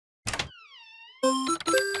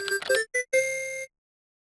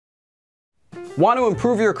Want to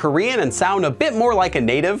improve your Korean and sound a bit more like a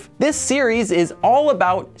native? This series is all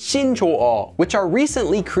about 신조어, which are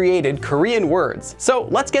recently created Korean words. So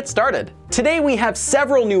let's get started. Today we have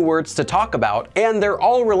several new words to talk about, and they're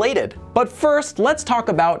all related. But first, let's talk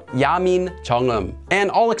about 야민정음,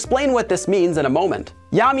 and I'll explain what this means in a moment.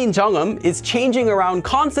 야민정음 is changing around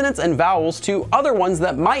consonants and vowels to other ones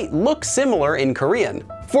that might look similar in Korean.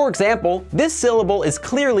 For example, this syllable is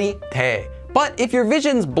clearly 대, but if your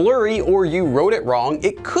vision's blurry or you wrote it wrong,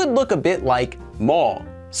 it could look a bit like 뭐.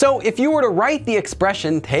 So if you were to write the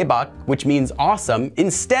expression 대박, which means awesome,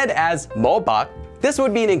 instead as 뭐박, this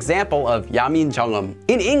would be an example of 야민정음.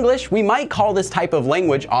 In English, we might call this type of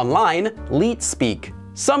language online leetspeak.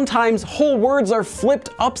 Sometimes whole words are flipped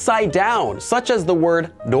upside down, such as the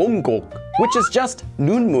word 놈곡, which is just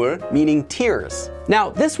눈물, meaning tears. Now,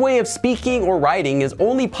 this way of speaking or writing is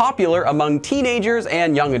only popular among teenagers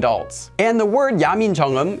and young adults. And the word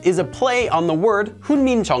야민정음 is a play on the word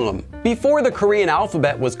훈민정음. Before the Korean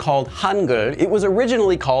alphabet was called Hangul, it was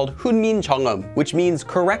originally called 훈민정음, which means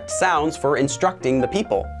correct sounds for instructing the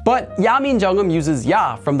people. But 야민정음 uses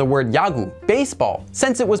ya from the word 야구, baseball,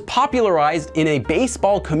 since it was popularized in a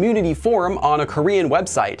baseball community forum on a Korean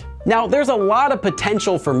website. Now, there's a lot of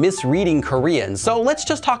potential for misreading Korean, so let's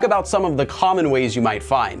just talk about some of the common ways you might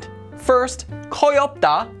find. First,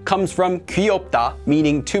 커엽다 comes from 귀엽다,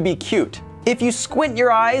 meaning to be cute. If you squint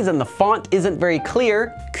your eyes and the font isn't very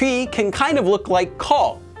clear, 귀 can kind of look like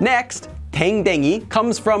커. Next, 댕댕이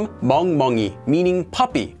comes from 멍멍이, meaning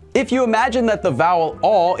puppy. If you imagine that the vowel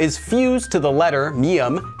어 is fused to the letter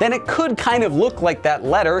mium, then it could kind of look like that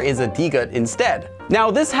letter is a digut instead. Now,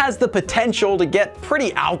 this has the potential to get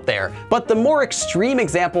pretty out there, but the more extreme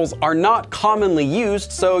examples are not commonly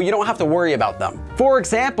used, so you don't have to worry about them. For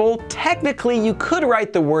example, technically you could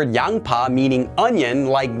write the word 양파, meaning onion,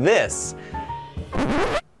 like this.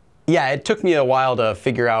 Yeah, it took me a while to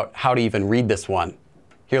figure out how to even read this one.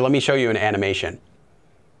 Here, let me show you an animation.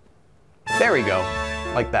 There we go,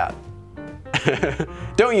 like that.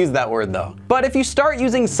 Don't use that word though. But if you start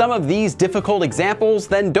using some of these difficult examples,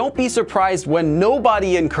 then don't be surprised when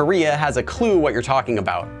nobody in Korea has a clue what you're talking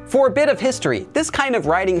about. For a bit of history, this kind of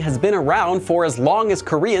writing has been around for as long as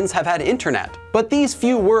Koreans have had internet. But these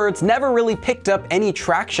few words never really picked up any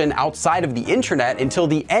traction outside of the internet until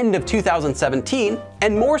the end of 2017,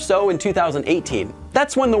 and more so in 2018.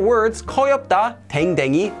 That's when the words 커엽다,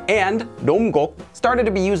 댕댕이, and 놈곡 started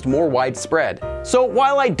to be used more widespread. So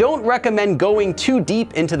while I don't recommend going too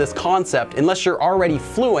deep into this concept unless you're already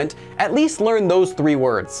fluent, at least learn those 3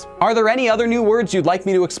 words. Are there any other new words you'd like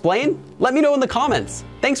me to explain? Let me know in the comments.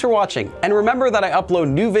 Thanks for watching, and remember that I upload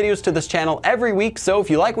new videos to this channel every week, so if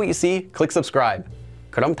you like what you see, click subscribe.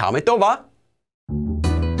 그럼 다음에 또 봐!